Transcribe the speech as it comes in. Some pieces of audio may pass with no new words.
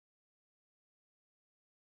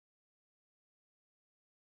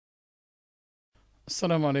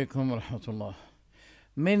Assalamu alaikum wa rahmatullah.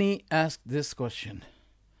 Many ask this question: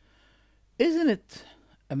 isn't it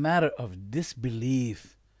a matter of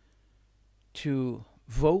disbelief to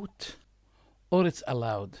vote, or it's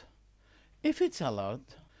allowed? If it's allowed,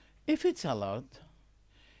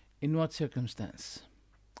 in what circumstance?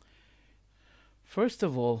 First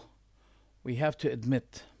of all, we have to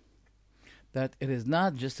admit that it is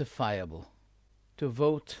not justifiable to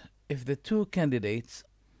vote if the two candidates,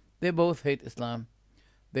 they both hate Islam,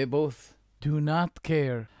 they both do not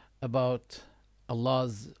care about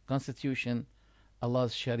Allah's constitution,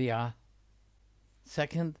 Allah's sharia.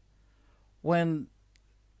 Second, when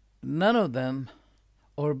none of them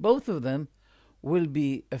or both of them will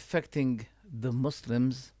be affecting the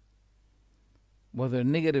Muslims, whether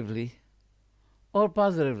negatively or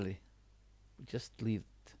positively. Just leave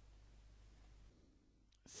it.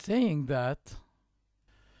 Saying that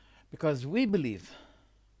because we believe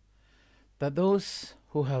that those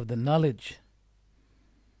who have the knowledge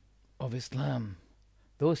of Islam,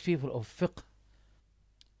 those people of fiqh,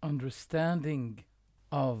 understanding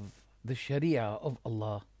of the sharia of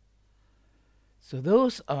Allah, so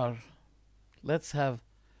those are, let's have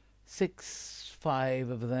 5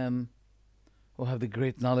 of them who have the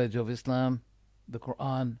great knowledge of Islam, the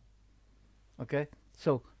Quran. Okay?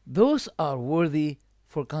 So those are worthy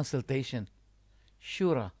for consultation.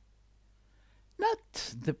 Shura.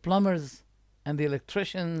 Not the plumbers and the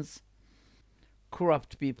electricians,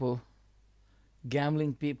 corrupt people,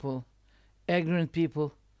 gambling people, ignorant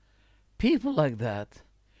people. People like that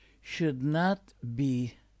should not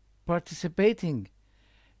be participating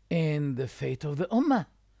in the fate of the Ummah,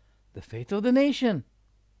 the fate of the nation.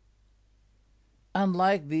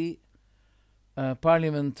 Unlike the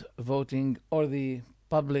parliament voting or the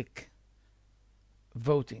public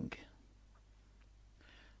voting.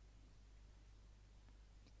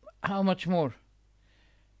 How much more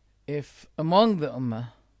if among the Ummah,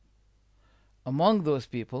 among those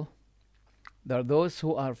people, there are those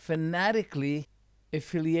who are fanatically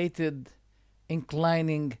affiliated,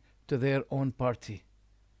 inclining to their own party,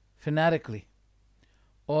 fanatically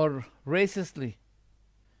or racistly.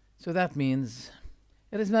 So that means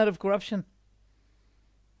it is a matter of corruption.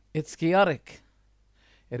 It's chaotic.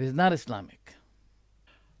 It is not Islamic.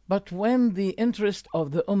 But when the interest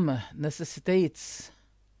of the Ummah necessitates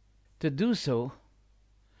to do so,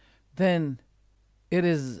 then it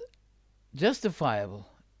is justifiable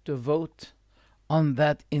to vote on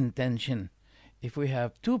that intention. If we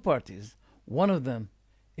have two parties, one of them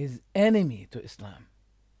is enemy to Islam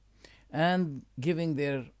and giving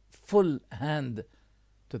their full hand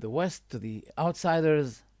to the West, to the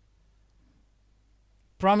outsiders,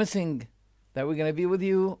 promising that we're going to be with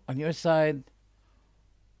you on your side,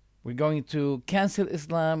 we're going to cancel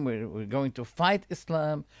Islam, we're going to fight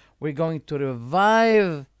Islam, we're going to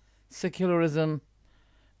revive secularism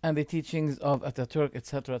and the teachings of Ataturk,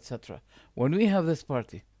 etc., etc. When we have this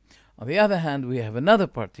party, on the other hand, we have another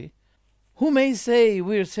party who may say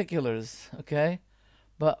we're seculars, okay?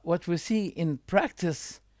 But what we see in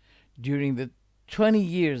practice during the 20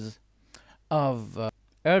 years of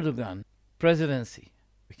Erdogan presidency,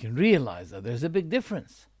 we can realize that there's a big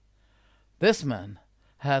difference. This man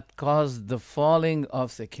had caused the falling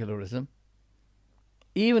of secularism,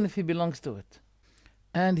 even if he belongs to it.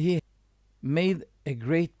 And he made a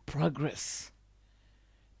great progress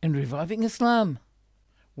in reviving Islam.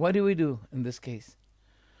 What do we do in this case?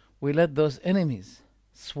 We let those enemies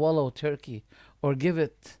swallow Turkey or give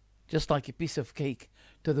it just like a piece of cake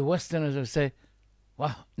to the Westerners who say,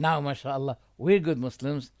 wow, now, mashallah, we're good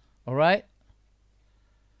Muslims, all right?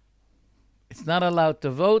 It's not allowed to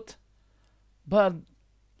vote, but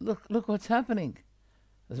look what's happening.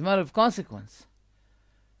 As a matter of consequence,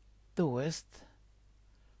 the West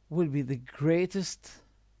will be the greatest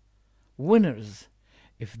winners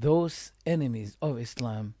if those enemies of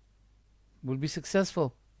Islam will be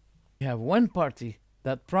successful. We have one party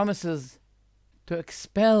that promises to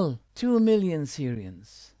expel 2 million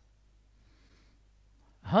Syrians.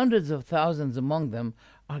 Hundreds of thousands among them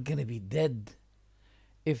are going to be dead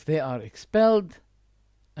if they are expelled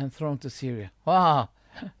and thrown to Syria. Wow,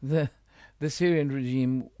 the Syrian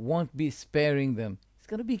regime won't be sparing them. It's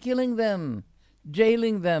going to be killing them,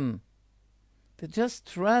 jailing them. They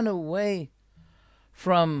just ran away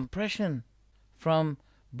from oppression, from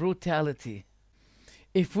brutality.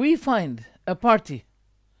 If we find a party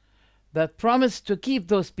that promised to keep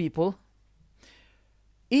those people,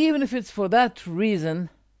 even if it's for that reason,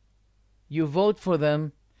 you vote for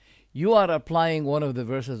them, you are applying one of the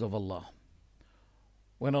verses of Allah.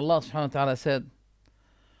 When Allah subhanahu wa ta'ala said,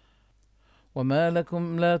 وما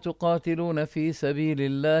لكم لا تقاتلون في سبيل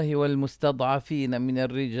الله والمستضعفين من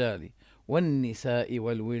الرجال والنساء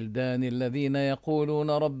والولدان الذين يقولون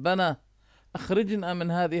ربنا أخرجنا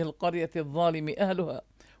من هذه القرية الظالم أهلها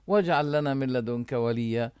واجعل لنا من لدنك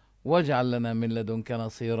وليا واجعل لنا من لدنك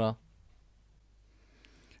نصيرا.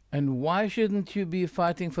 And why shouldn't you be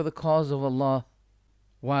fighting for the cause of Allah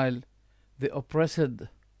while the oppressed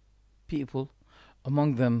people,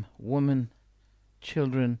 among them women,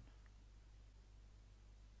 children,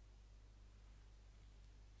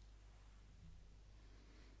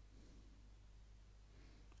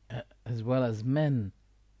 as well as men,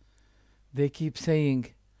 they keep saying,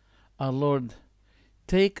 our Lord,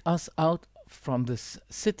 take us out from this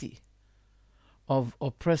city of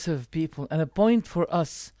oppressive people and appoint for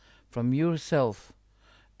us from yourself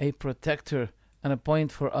a protector, and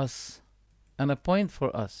appoint for us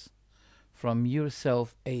from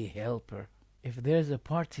yourself a helper. If there's a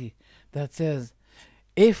party that says,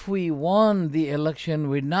 if we won the election,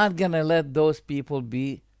 we're not going to let those people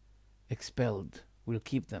be expelled, we'll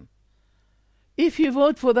keep them. If you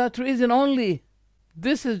vote for that reason only,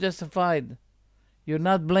 this is justified. You're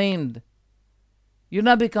not blamed. You're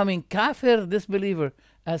not becoming kafir, disbeliever,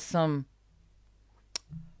 as some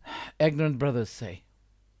ignorant brothers say.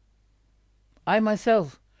 I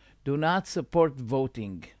myself do not support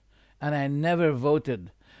voting, and I never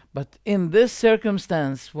voted. But in this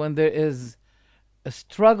circumstance, when there is a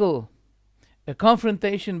struggle, a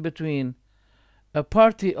confrontation between a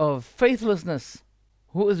party of faithlessness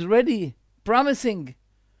who is ready, promising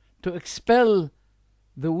to expel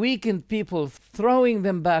the weakened people, throwing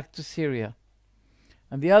them back to Syria,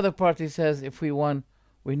 and the other party says, if we won,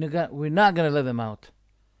 we're not going to let them out.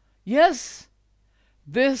 Yes,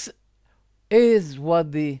 this is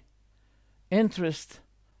what the interest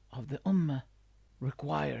of the Ummah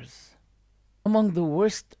requires. Among the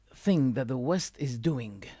worst thing that the West is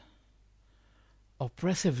doing,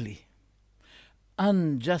 oppressively,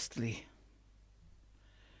 unjustly,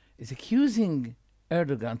 is accusing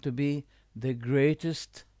Erdogan to be the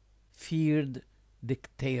greatest feared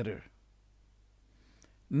dictator.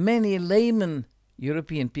 Many layman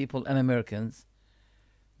European people and Americans,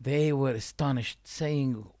 they were astonished,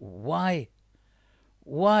 saying, why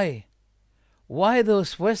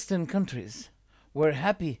those Western countries were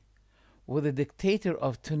happy with the dictator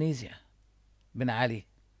of Tunisia, Ben Ali?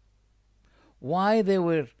 Why they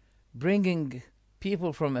were bringing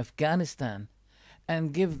people from Afghanistan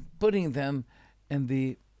and putting them in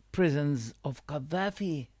the prisons of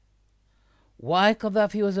Gaddafi? Why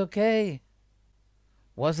Gaddafi was okay?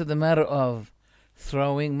 Was it a matter of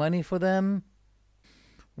throwing money for them?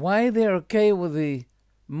 Why they're okay with the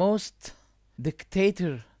most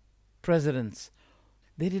dictator presidents?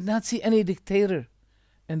 They did not see any dictator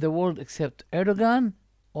in the world except Erdogan?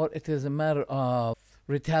 Or it is a matter of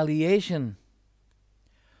retaliation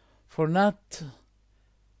for not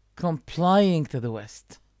complying to the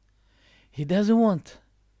West? He doesn't want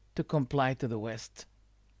to comply to the West.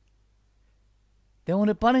 They want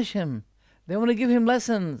to punish him. They want to give him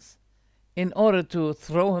lessons in order to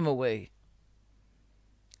throw him away.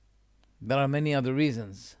 There are many other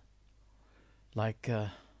reasons, like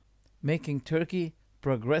making Turkey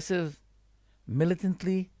progressive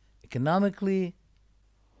militantly, economically.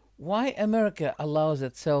 Why America allows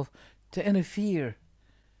itself to interfere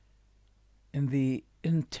in the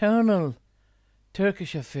internal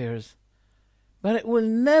Turkish affairs, but it will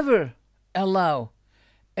never allow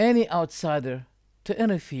any outsider to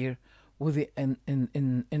interfere with the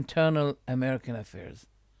internal American affairs.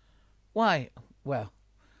 Why? Well,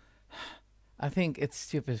 I think it's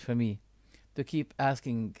stupid for me to keep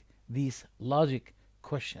asking these logic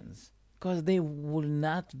questions, because they will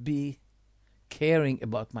not be caring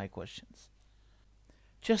about my questions.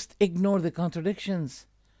 Just ignore the contradictions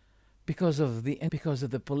because of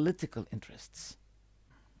the political interests.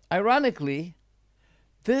 Ironically,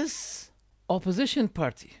 this opposition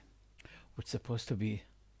party, which is supposed to be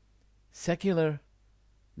secular,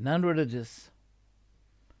 non-religious,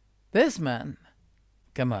 this man,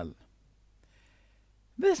 Kamal,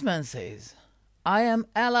 this man says, I am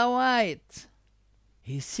Alawite.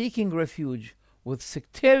 He's seeking refuge with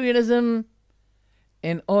sectarianism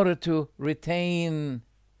in order to retain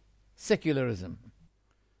secularism.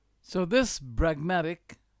 So this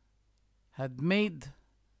pragmatic had made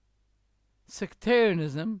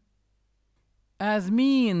sectarianism as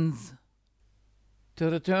means to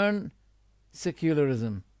return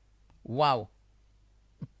secularism. Wow.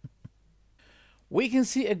 We can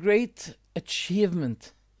see a great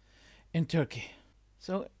achievement in Turkey.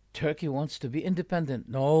 So Turkey wants to be independent.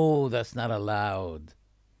 No, that's not allowed.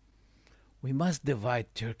 We must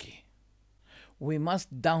divide Turkey. we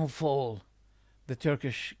must downfall the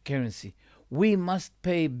Turkish currency. We must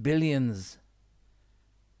pay billions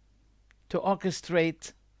to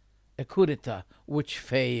orchestrate a coup d'etat which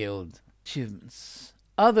failed. Achievements.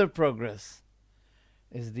 Other progress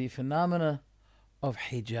is the phenomena of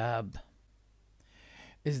hijab,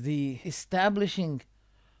 is the establishing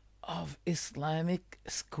of Islamic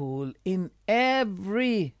school in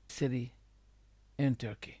every city in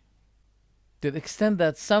Turkey. To the extent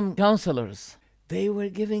that some counselors, they were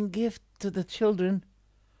giving gifts to the children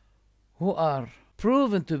who are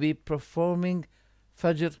proven to be performing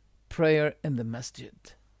Fajr prayer in the masjid.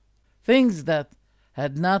 Things that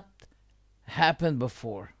had not happened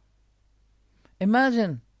before.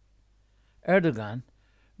 Imagine Erdogan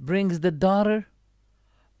brings the daughter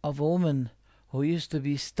of a woman who used to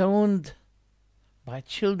be stoned by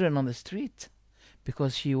children on the street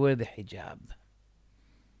because she wore the hijab.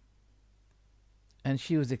 And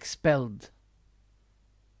she was expelled.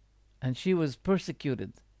 And she was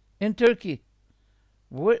persecuted in Turkey.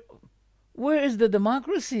 Where is the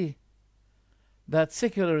democracy that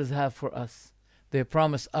seculars have for us? They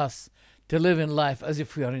promise us to live in life as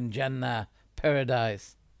if we are in Jannah,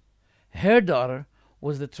 paradise. Her daughter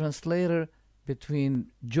was the translator between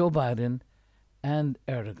Joe Biden and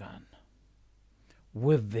Erdogan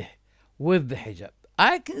with the hijab.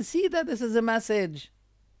 I can see that this is a message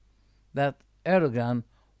that Erdogan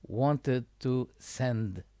wanted to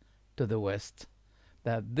send to the West,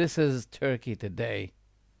 that this is Turkey today,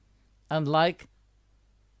 unlike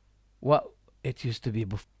what it used to be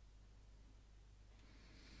before.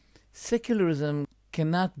 Secularism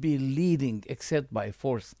cannot be leading except by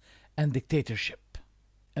force and dictatorship.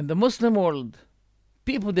 In the Muslim world,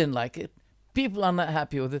 people didn't like it. People are not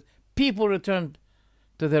happy with it. People returned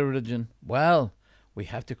to their religion. Well, we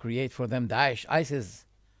have to create for them Daesh, ISIS,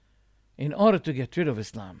 in order to get rid of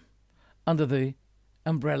Islam under the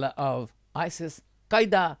umbrella of ISIS,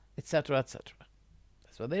 Qaeda, etc., etc.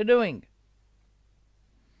 That's what they're doing.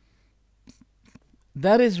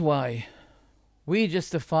 That is why we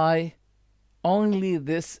justify only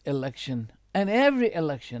this election and every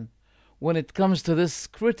election when it comes to this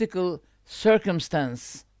critical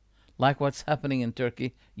circumstance, like what's happening in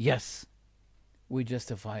Turkey. Yes, we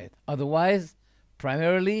justify it. Otherwise,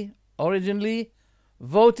 primarily, originally,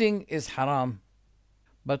 voting is haram.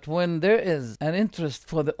 But when there is an interest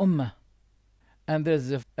for the Ummah and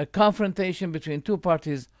there's a confrontation between two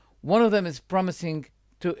parties, one of them is promising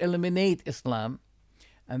to eliminate Islam,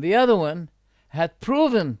 and the other one had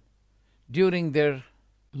proven during their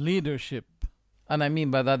leadership, and I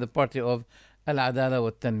mean by that the party of Al-Adala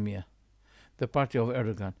wa Tanmiyah, the party of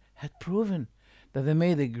Erdogan, had proven that they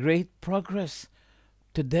made a great progress.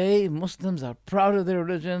 Today, Muslims are proud of their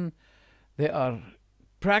religion. They are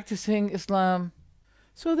practicing Islam.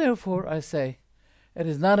 So therefore, I say, it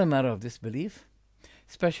is not a matter of disbelief,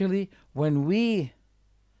 especially when we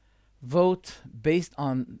vote based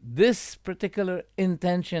on this particular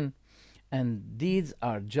intention, and deeds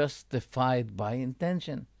are justified by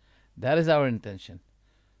intention. That is our intention.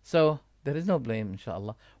 So there is no blame,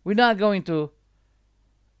 inshallah. We're not going to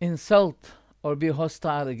insult or be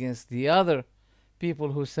hostile against the other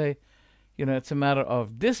people who say, it's a matter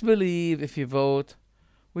of disbelief if you vote.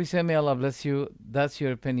 We say, may Allah bless you. That's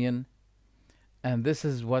your opinion. And this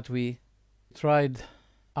is what we tried,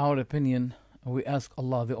 our opinion. We ask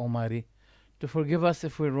Allah the Almighty to forgive us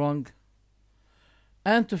if we're wrong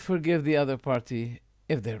and to forgive the other party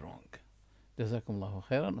if they're wrong. Jazakumullahu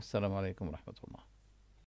khairan. Assalamu alaikum wa rahmatullah.